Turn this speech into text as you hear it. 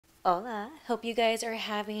Hola. Hope you guys are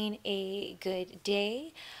having a good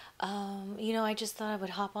day. I just thought I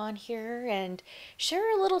would hop on here and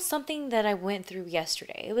share a little something that I went through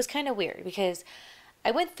yesterday. It was kind of weird because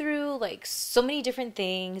I went through like so many different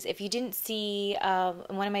things. If you didn't see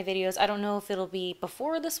in one of my videos, I don't know if it'll be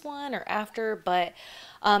before this one or after, but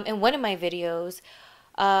in one of my videos,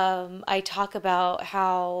 I talk about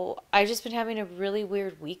how I just been having a really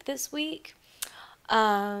weird week this week.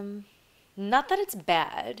 Um, Not that it's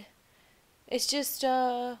bad. It's just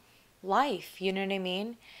life, you know what I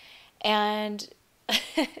mean? And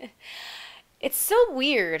it's so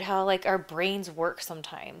weird how like our brains work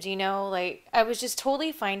sometimes, you know? Like I was just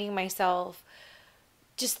totally finding myself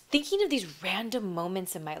just thinking of these random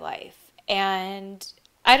moments in my life. And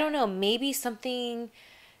I don't know, maybe something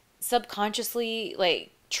subconsciously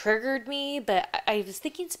like triggered me, but I was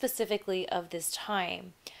thinking specifically of this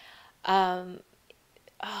time.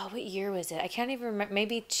 Oh, what year was it? I can't even remember.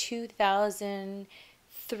 Maybe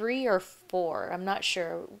 2003 or 4. I'm not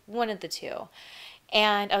sure. One of the two.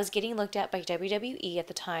 And I was getting looked at by WWE at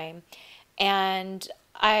the time. And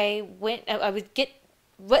I would get,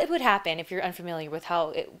 what would happen if you're unfamiliar with how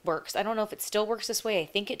it works? I don't know if it still works this way. I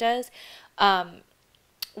think it does.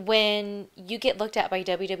 When you get looked at by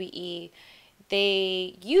WWE,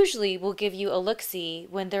 they usually will give you a look-see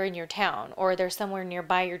when they're in your town or they're somewhere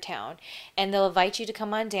nearby your town, and they'll invite you to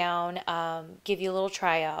come on down, give you a little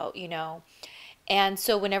tryout. And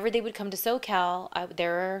so whenever they would come to SoCal,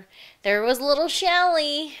 there was little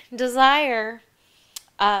Shelly Desire,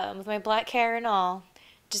 with my black hair and all,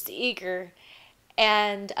 just eager.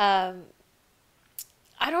 And I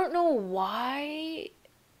don't know why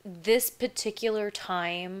this particular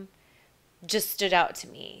time just stood out to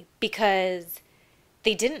me because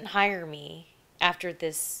they didn't hire me after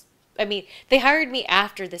this. I mean, they hired me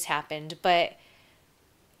after this happened, but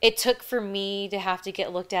it took for me to have to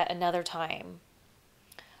get looked at another time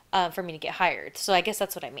for me to get hired. So I guess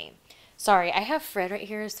that's what I mean. Sorry, I have Fred right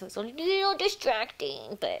here, so it's a little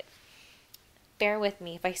distracting, but bear with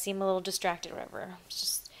me if I seem a little distracted or whatever. I'm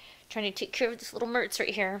just trying to take care of this little Mertz right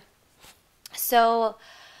here. So,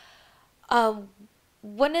 um,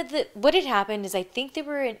 what had happened is I think they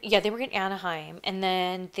were in Anaheim, and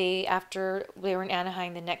then after they were in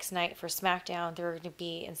Anaheim the next night for SmackDown, they were going to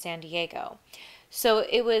be in San Diego. So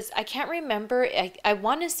it was, I can't remember. I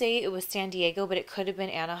want to say it was San Diego, but it could have been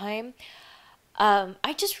Anaheim.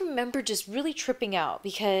 I just remember just really tripping out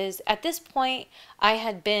because at this point I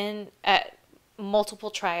had been at multiple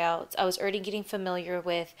tryouts. I was already getting familiar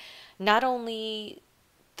with not only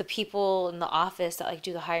the people in the office that like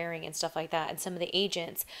do the hiring and stuff like that and some of the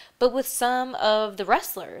agents, but with some of the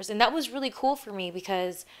wrestlers. And that was really cool for me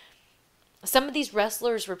because some of these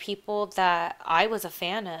wrestlers were people that I was a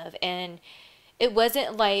fan of, and it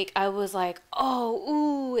wasn't like I was like, "Oh,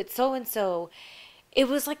 ooh, it's so and so." It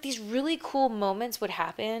was like these really cool moments would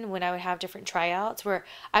happen when I would have different tryouts where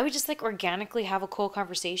I would just like organically have a cool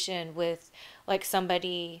conversation with like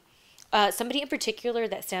somebody in particular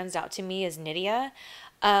that stands out to me is Nydia.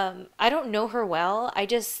 I don't know her well. I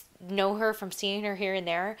just know her from seeing her here and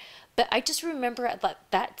there. But I just remember at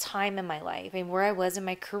that time in my life and where I was in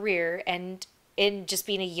my career and in just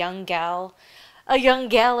being a young gal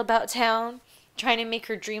about town, trying to make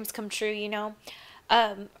her dreams come true.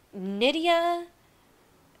 Nydia,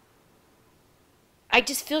 I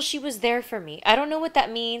just feel she was there for me. I don't know what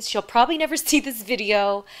that means. She'll probably never see this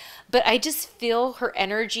video, but I just feel her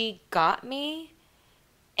energy got me,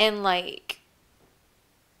 and like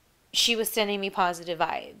she was sending me positive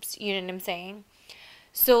vibes. You know what I'm saying?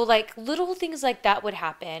 So like little things like that would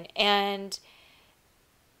happen, and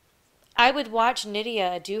I would watch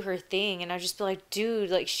Nydia do her thing, and I'd just be like, dude,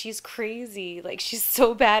 like she's crazy. Like she's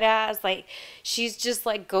so badass. Like she's just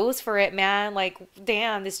like goes for it, man. Like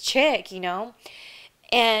damn, this chick.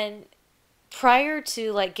 And prior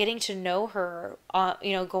to like getting to know her,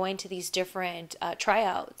 going to these different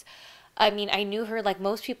tryouts, I mean, I knew her like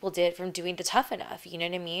most people did from doing the Tough Enough, you know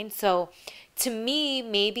what I mean? So to me,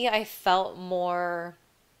 maybe I felt more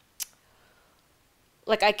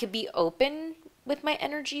like I could be open with my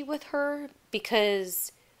energy with her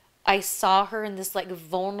because I saw her in this like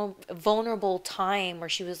vulnerable time where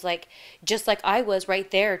she was like just like I was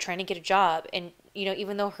right there trying to get a job, and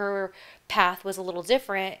even though her path was a little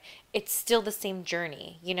different, it's still the same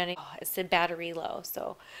journey. You know what I mean? Oh, it's the battery low,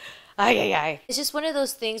 so ay ay ay. It's just one of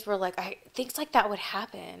those things where like I things like that would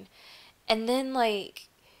happen, and then like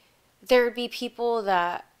there would be people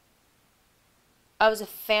that I was a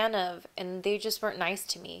fan of, and they just weren't nice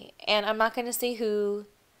to me. And I'm not gonna say who,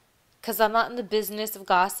 because I'm not in the business of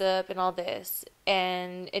gossip and all this,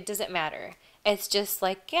 and it doesn't matter. It's just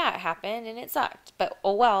like, yeah, it happened and it sucked. But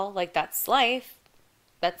oh well, like that's life.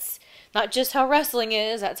 That's not just how wrestling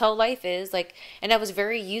is, that's how life is. Like, and I was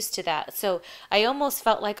very used to that. So I almost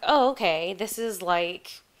felt like, oh, okay, this is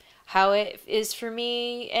like how it is for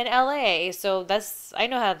me in LA. So that's, I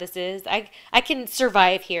know how this is. I can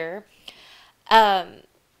survive here. Um,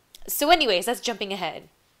 so anyways, that's jumping ahead.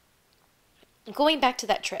 Going back to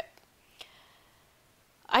that trip.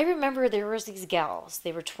 I remember there was these gals,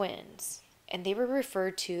 they were twins, and they were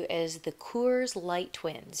referred to as the Coors Light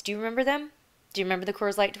twins. Do you remember them? Do you remember the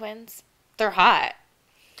Coors Light twins? They're hot.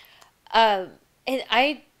 Um, and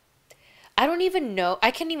I don't even know. I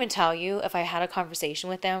can't even tell you if I had a conversation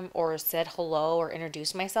with them or said hello or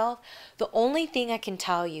introduced myself. The only thing I can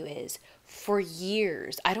tell you is for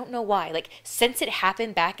years, I don't know why, like since it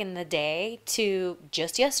happened back in the day to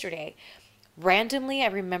just yesterday, randomly I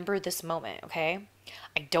remember this moment, okay?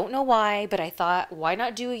 I don't know why, but I thought, why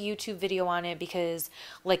not do a YouTube video on it? Because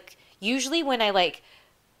like usually when I like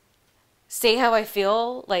say how I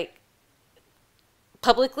feel, like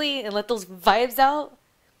publicly and let those vibes out,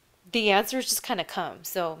 the answers just kind of come.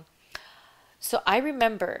 So I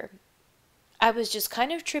remember I was just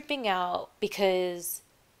kind of tripping out because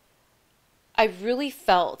I really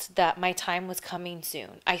felt that my time was coming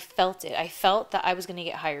soon. I felt it. I felt that I was going to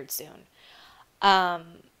get hired soon. Um,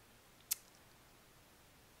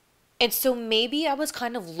 and so maybe I was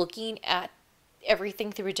kind of looking at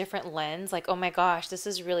everything through a different lens, like, oh my gosh, this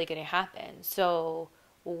is really going to happen. So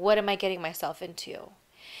what am I getting myself into?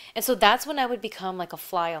 And so that's when I would become like a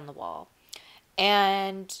fly on the wall.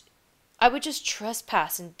 And I would just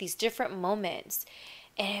trespass in these different moments.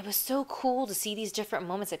 And it was so cool to see these different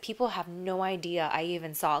moments that people have no idea I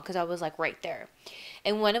even saw because I was like right there.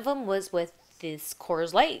 And one of them was with this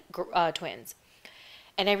Coors Light twins.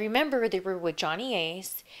 And I remember they were with Johnny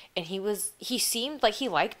Ace, and he seemed like he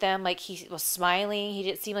liked them, like he was smiling. He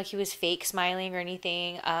didn't seem like he was fake smiling or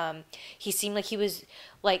anything. He seemed like he was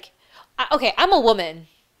like, okay, I'm a woman.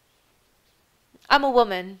 I'm a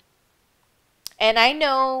woman. And I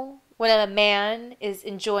know when a man is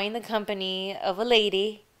enjoying the company of a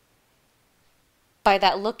lady by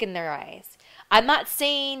that look in their eyes. I'm not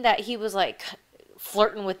saying that he was like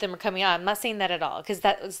flirting with them or coming on. I'm not saying that at all because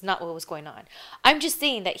that was not what was going on. I'm just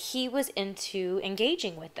saying that he was into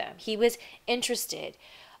engaging with them. He was interested.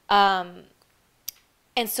 Um,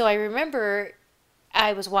 and so I remember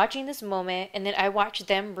I was watching this moment and then I watched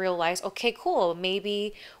them realize, okay, cool,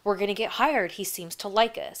 maybe we're going to get hired. He seems to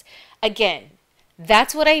like us. Again,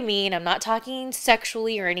 that's what I mean. I'm not talking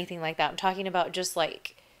sexually or anything like that. I'm talking about just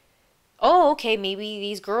like, oh, okay, maybe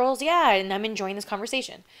these girls, yeah, and I'm enjoying this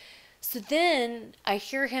conversation. So then I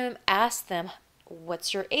hear him ask them,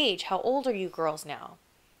 what's your age? How old are you girls now?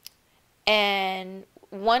 And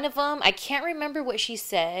one of them, I can't remember what she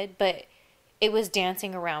said, but it was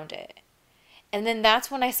dancing around it. And then that's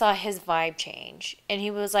when I saw his vibe change. And he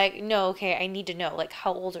was like, no, okay, I need to know, like,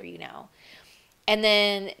 how old are you now? And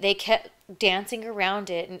then they kept dancing around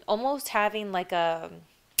it and almost having like a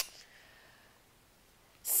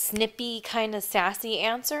snippy kind of sassy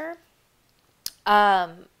answer.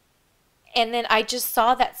 Um, and then I just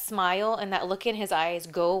saw that smile and that look in his eyes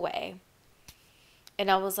go away. And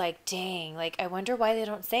I was like, dang, like, I wonder why they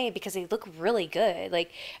don't say it because they look really good.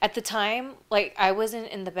 Like, at the time, like, I wasn't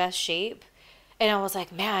in the best shape. And I was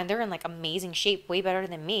like, man, they're in like amazing shape, way better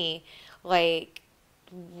than me. Like,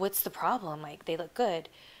 what's the problem? Like, they look good.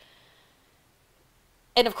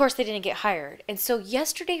 And of course, they didn't get hired. And so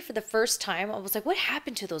yesterday, for the first time, I was like, what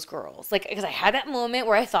happened to those girls? Like, because I had that moment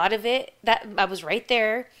where I thought of it, that I was right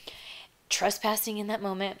there, trespassing in that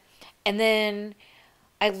moment. And then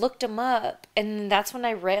I looked them up, and that's when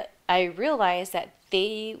I realized that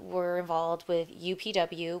they were involved with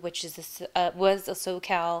UPW, which is was a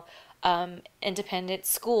SoCal independent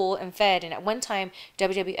school and fed. And at one time,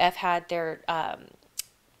 WWF had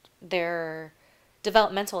their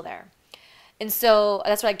developmental there. And so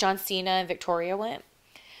that's where like John Cena and Victoria went.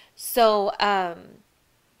 So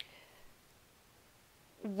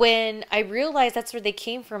when I realized that's where they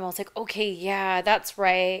came from, I was like, okay, yeah, that's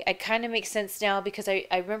right. It kind of makes sense now because I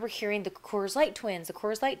remember hearing the Coors Light twins, the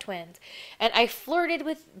Coors Light twins. And I flirted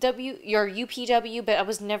with your UPW, but I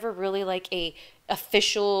was never really like a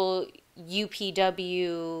official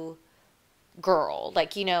UPW girl.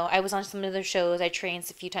 Like, you know, I was on some of their shows. I trained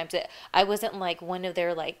a few times. I wasn't like one of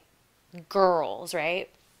their like girls, right?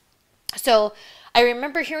 So I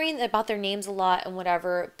remember hearing about their names a lot and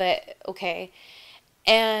whatever, but okay.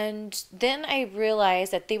 And then I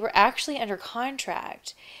realized that they were actually under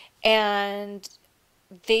contract and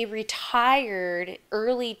they retired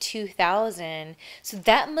early 2000. So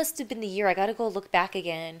that must have been the year, I got to go look back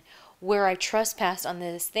again, where I trespassed on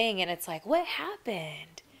this thing, and it's like, what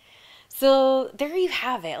happened? So there you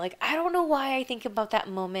have it. Like, I don't know why I think about that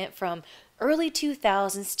moment from early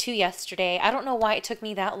 2000s to yesterday. I don't know why it took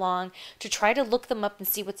me that long to try to look them up and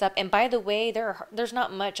see what's up. And by the way, there's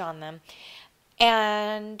not much on them.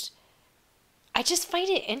 And I just find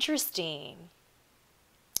it interesting.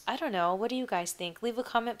 I don't know. What do you guys think? Leave a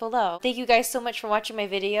comment below. Thank you guys so much for watching my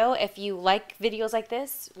video. If you like videos like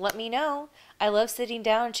this, let me know. I love sitting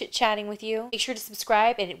down and chit-chatting with you. Make sure to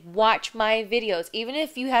subscribe and watch my videos. Even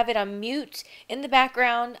if you have it on mute in the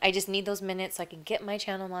background, I just need those minutes so I can get my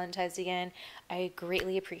channel monetized again. I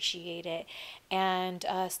greatly appreciate it. And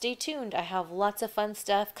stay tuned. I have lots of fun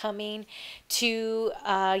stuff coming to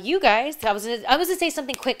you guys. I was gonna say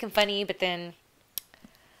something quick and funny, but then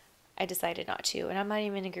I decided not to, and I'm not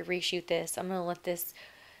even going to reshoot this. I'm going to let this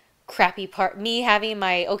crappy part, me having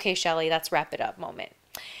my, okay, Shelly, let's wrap it up moment.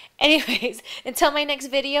 Anyways, until my next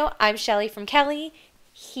video, I'm Shelly from Kelly.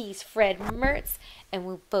 He's Fred Mertz, and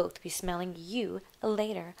we'll both be smelling you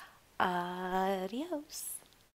later. Adios.